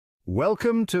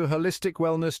Welcome to Holistic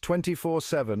Wellness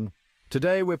 24/7.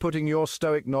 Today we're putting your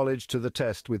Stoic knowledge to the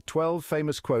test with 12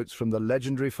 famous quotes from the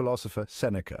legendary philosopher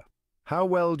Seneca. How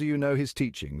well do you know his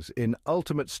teachings? In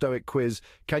Ultimate Stoic Quiz,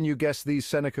 can you guess these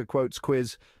Seneca quotes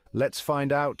quiz? Let's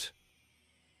find out.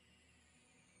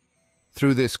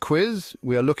 Through this quiz,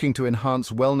 we are looking to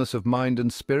enhance wellness of mind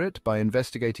and spirit by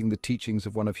investigating the teachings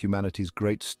of one of humanity's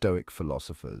great Stoic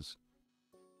philosophers.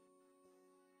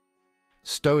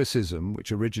 Stoicism,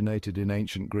 which originated in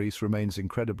ancient Greece, remains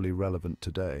incredibly relevant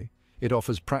today. It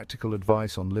offers practical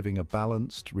advice on living a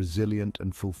balanced, resilient,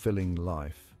 and fulfilling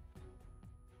life.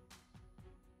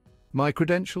 My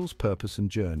credentials, purpose,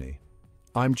 and journey.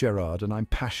 I'm Gerard, and I'm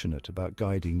passionate about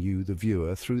guiding you, the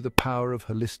viewer, through the power of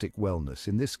holistic wellness,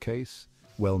 in this case,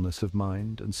 wellness of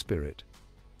mind and spirit.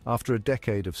 After a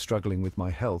decade of struggling with my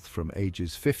health from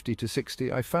ages 50 to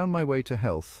 60, I found my way to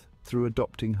health through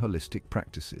adopting holistic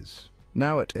practices.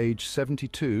 Now at age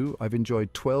 72, I've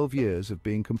enjoyed 12 years of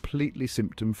being completely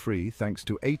symptom-free thanks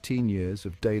to 18 years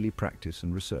of daily practice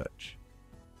and research.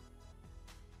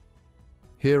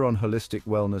 Here on Holistic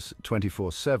Wellness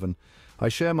 24/7, I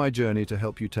share my journey to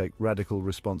help you take radical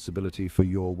responsibility for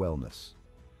your wellness.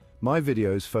 My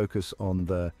videos focus on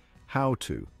the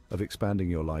how-to of expanding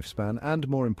your lifespan and,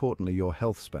 more importantly, your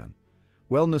health span.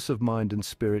 Wellness of mind and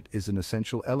spirit is an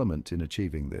essential element in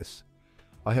achieving this.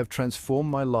 I have transformed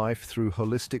my life through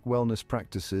holistic wellness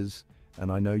practices,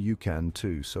 and I know you can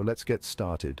too, so let's get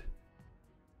started.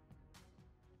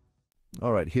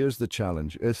 All right, here's the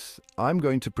challenge. I'm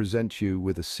going to present you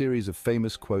with a series of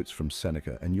famous quotes from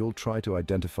Seneca, and you'll try to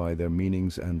identify their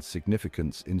meanings and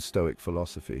significance in Stoic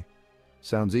philosophy.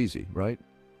 Sounds easy, right?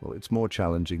 Well, it's more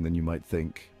challenging than you might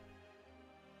think.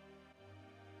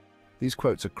 These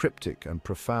quotes are cryptic and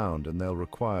profound, and they'll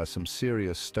require some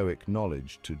serious Stoic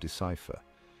knowledge to decipher.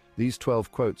 These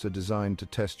 12 quotes are designed to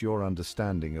test your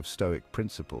understanding of Stoic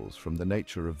principles, from the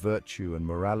nature of virtue and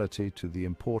morality to the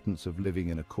importance of living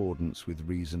in accordance with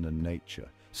reason and nature.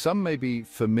 Some may be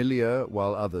familiar,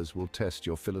 while others will test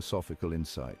your philosophical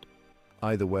insight.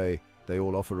 Either way, they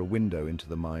all offer a window into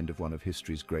the mind of one of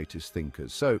history's greatest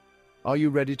thinkers. So, are you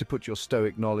ready to put your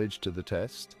Stoic knowledge to the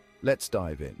test? Let's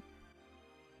dive in.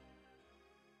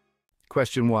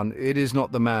 Question 1. It is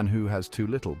not the man who has too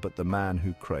little, but the man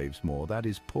who craves more. That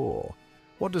is poor.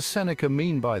 What does Seneca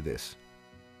mean by this?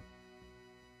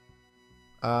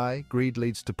 A. Greed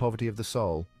leads to poverty of the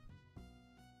soul.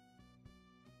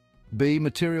 B.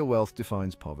 Material wealth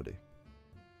defines poverty.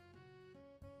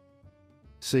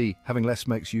 C. Having less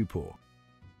makes you poor.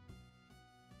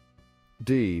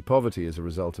 D. Poverty is a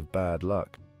result of bad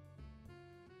luck.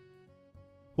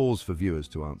 Pause for viewers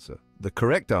to answer. The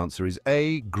correct answer is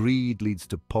A. Greed leads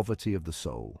to poverty of the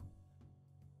soul.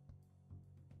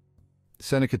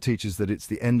 Seneca teaches that it's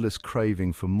the endless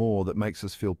craving for more that makes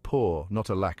us feel poor, not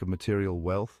a lack of material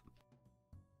wealth.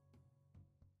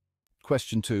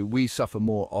 Question 2. We suffer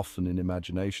more often in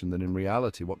imagination than in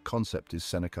reality. What concept is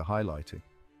Seneca highlighting?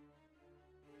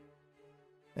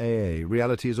 A.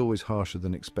 Reality is always harsher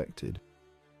than expected.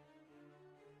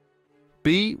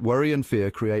 B. Worry and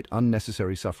fear create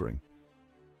unnecessary suffering.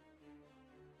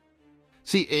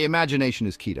 C. Imagination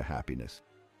is key to happiness.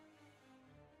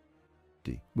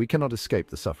 D. We cannot escape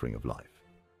the suffering of life.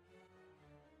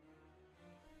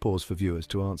 Pause for viewers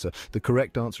to answer. The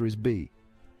correct answer is B.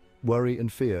 Worry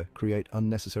and fear create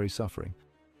unnecessary suffering.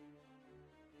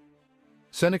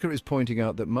 Seneca is pointing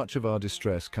out that much of our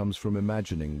distress comes from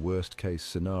imagining worst-case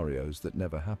scenarios that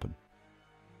never happen.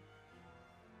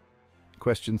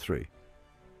 Question 3.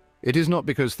 It is not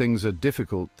because things are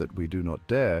difficult that we do not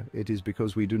dare, it is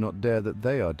because we do not dare that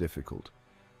they are difficult.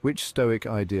 Which Stoic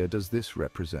idea does this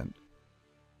represent?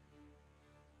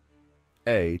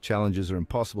 A. Challenges are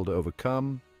impossible to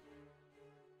overcome.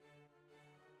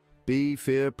 B.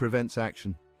 Fear prevents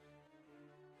action.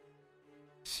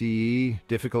 C.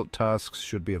 Difficult tasks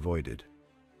should be avoided.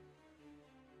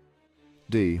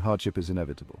 D. Hardship is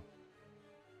inevitable.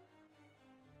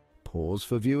 Pause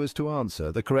for viewers to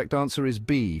answer. The correct answer is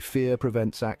B. Fear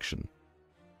prevents action.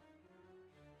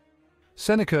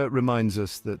 Seneca reminds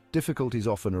us that difficulties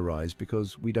often arise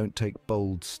because we don't take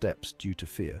bold steps due to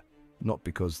fear, not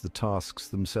because the tasks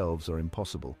themselves are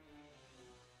impossible.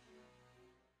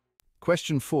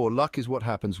 Question 4. Luck is what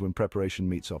happens when preparation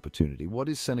meets opportunity. What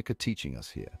is Seneca teaching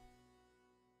us here?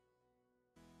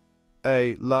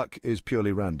 A. Luck is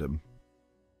purely random.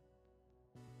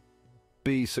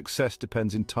 B. Success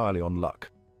depends entirely on luck.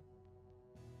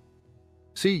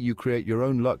 C. You create your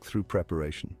own luck through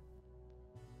preparation.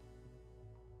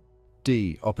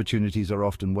 D. Opportunities are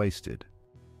often wasted.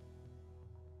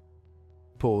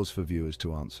 Pause for viewers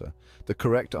to answer. The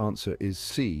correct answer is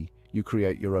C. You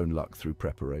create your own luck through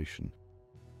preparation.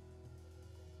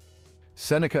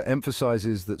 Seneca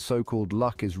emphasizes that so-called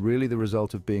luck is really the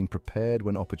result of being prepared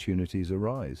when opportunities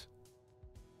arise.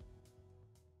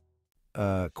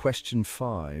 Question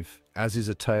 5. As is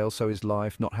a tale, so is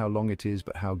life. Not how long it is,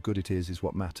 but how good it is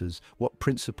what matters. What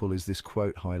principle is this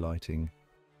quote highlighting?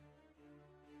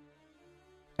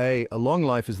 A long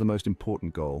life is the most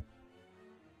important goal.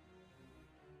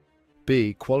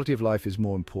 B, quality of life is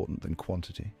more important than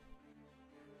quantity.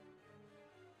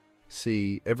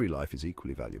 C, every life is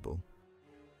equally valuable.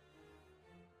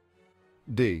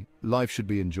 D, life should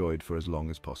be enjoyed for as long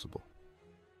as possible.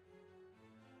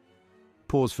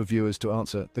 Pause for viewers to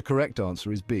answer. The correct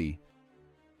answer is B.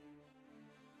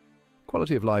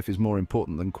 Quality of life is more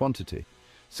important than quantity.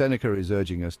 Seneca is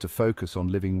urging us to focus on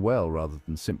living well rather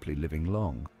than simply living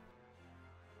long.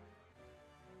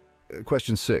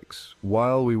 Question 6.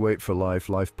 While we wait for life,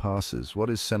 life passes. What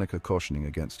is Seneca cautioning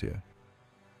against here?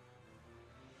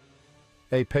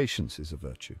 A, patience is a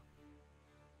virtue.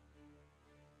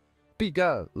 B,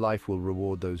 life will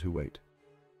reward those who wait.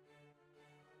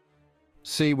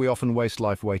 C, we often waste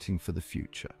life waiting for the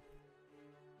future.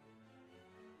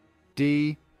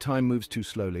 D, time moves too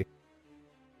slowly.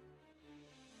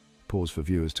 Pause for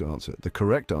viewers to answer. The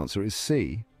correct answer is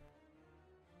C.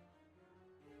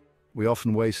 We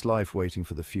often waste life waiting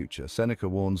for the future. Seneca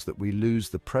warns that we lose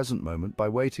the present moment by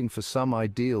waiting for some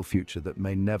ideal future that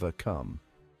may never come.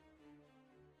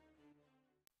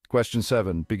 Question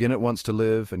 7. Begin at once to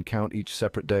live and count each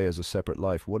separate day as a separate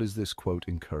life. What is this quote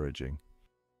encouraging?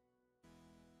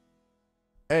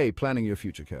 A, planning your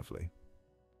future carefully.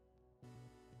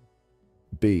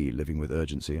 B, living with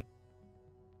urgency.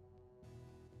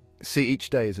 C, each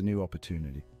day is a new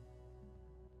opportunity.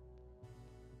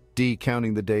 D,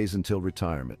 counting the days until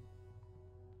retirement.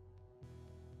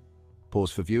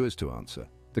 Pause for viewers to answer.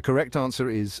 The correct answer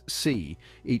is C,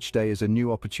 each day is a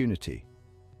new opportunity.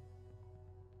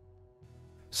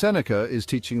 Seneca is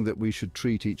teaching that we should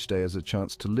treat each day as a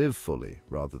chance to live fully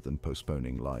rather than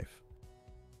postponing life.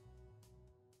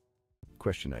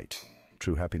 Question 8.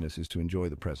 True happiness is to enjoy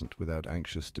the present without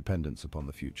anxious dependence upon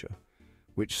the future.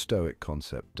 Which Stoic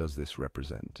concept does this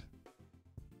represent?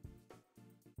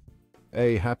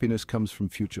 A, happiness comes from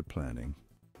future planning.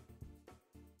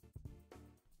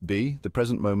 B, the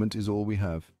present moment is all we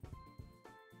have.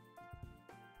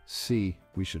 C,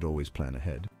 we should always plan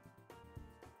ahead.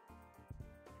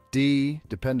 D,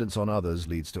 dependence on others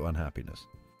leads to unhappiness.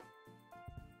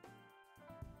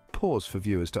 Pause for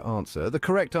viewers to answer. The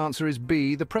correct answer is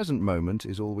B, the present moment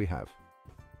is all we have.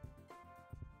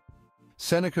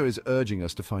 Seneca is urging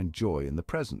us to find joy in the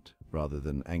present, rather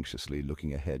than anxiously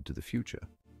looking ahead to the future.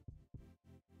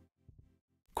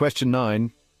 Question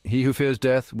 9. He who fears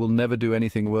death will never do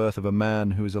anything worth of a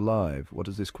man who is alive. What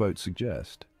does this quote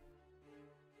suggest?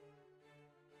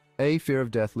 A, fear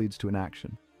of death leads to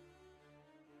inaction.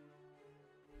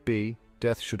 B,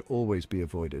 death should always be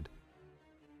avoided.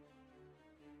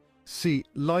 C,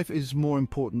 life is more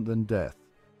important than death.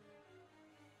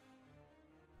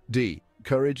 D,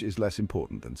 courage is less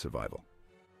important than survival.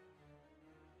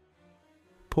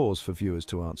 Pause for viewers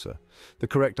to answer. The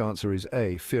correct answer is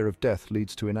A, fear of death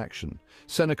leads to inaction.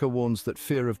 Seneca warns that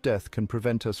fear of death can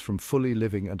prevent us from fully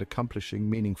living and accomplishing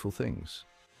meaningful things.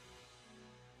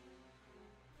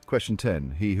 Question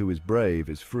 10. He who is brave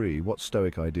is free. What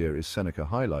Stoic idea is Seneca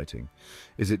highlighting?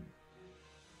 Is it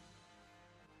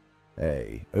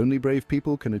A, only brave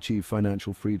people can achieve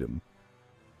financial freedom?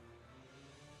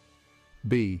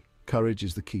 B, courage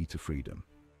is the key to freedom.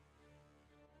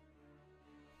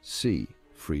 C,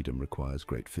 freedom requires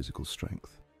great physical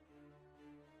strength.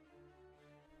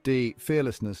 D,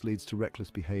 fearlessness leads to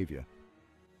reckless behavior.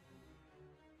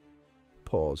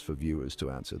 Pause for viewers to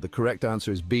answer. The correct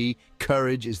answer is B,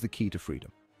 courage is the key to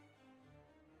freedom.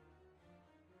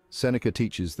 Seneca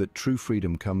teaches that true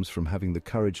freedom comes from having the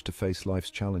courage to face life's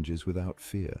challenges without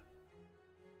fear.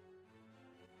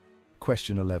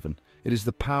 Question 11. It is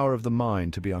the power of the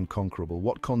mind to be unconquerable.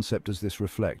 What concept does this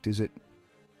reflect? Is it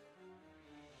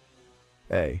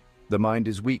A, the mind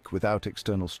is weak without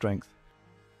external strength.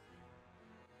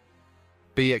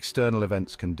 B, external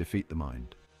events can defeat the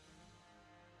mind.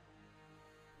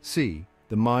 C,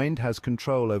 the mind has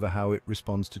control over how it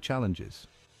responds to challenges.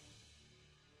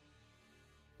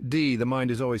 D, the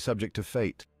mind is always subject to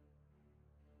fate.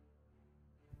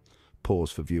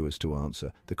 Pause for viewers to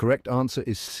answer. The correct answer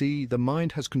is C, the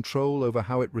mind has control over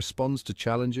how it responds to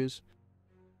challenges.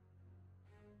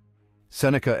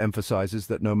 Seneca emphasizes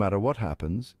that no matter what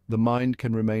happens, the mind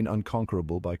can remain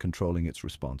unconquerable by controlling its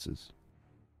responses.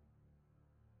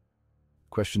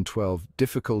 Question 12.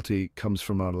 Difficulty comes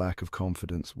from our lack of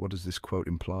confidence. What does this quote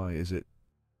imply? Is it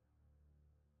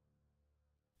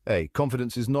A.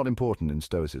 Confidence is not important in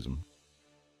Stoicism.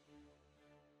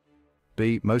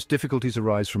 B. Most difficulties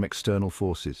arise from external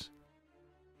forces.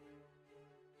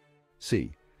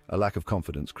 C. A lack of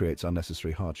confidence creates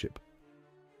unnecessary hardship.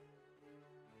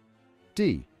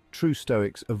 D. True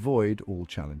Stoics avoid all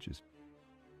challenges.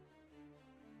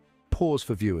 Pause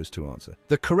for viewers to answer.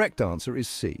 The correct answer is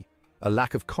C. A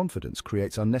lack of confidence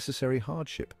creates unnecessary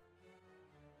hardship.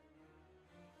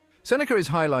 Seneca is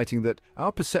highlighting that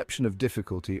our perception of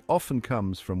difficulty often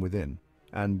comes from within,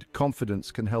 and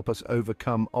confidence can help us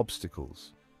overcome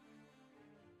obstacles.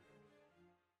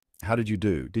 How did you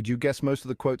do? Did you guess most of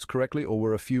the quotes correctly, or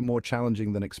were a few more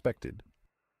challenging than expected?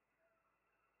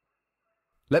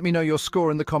 Let me know your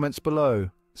score in the comments below.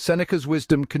 Seneca's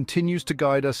wisdom continues to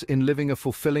guide us in living a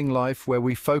fulfilling life where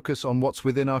we focus on what's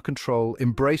within our control,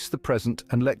 embrace the present,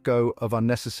 and let go of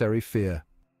unnecessary fear.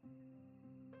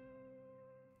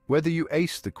 Whether you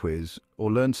ace the quiz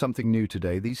or learn something new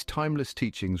today, these timeless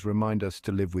teachings remind us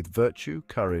to live with virtue,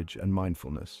 courage, and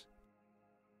mindfulness.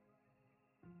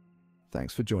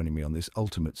 Thanks for joining me on this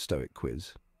ultimate Stoic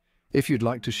quiz. If you'd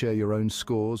like to share your own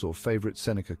scores or favorite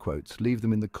Seneca quotes, leave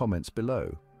them in the comments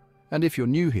below. And if you're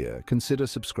new here, consider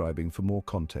subscribing for more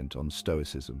content on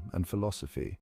Stoicism and philosophy.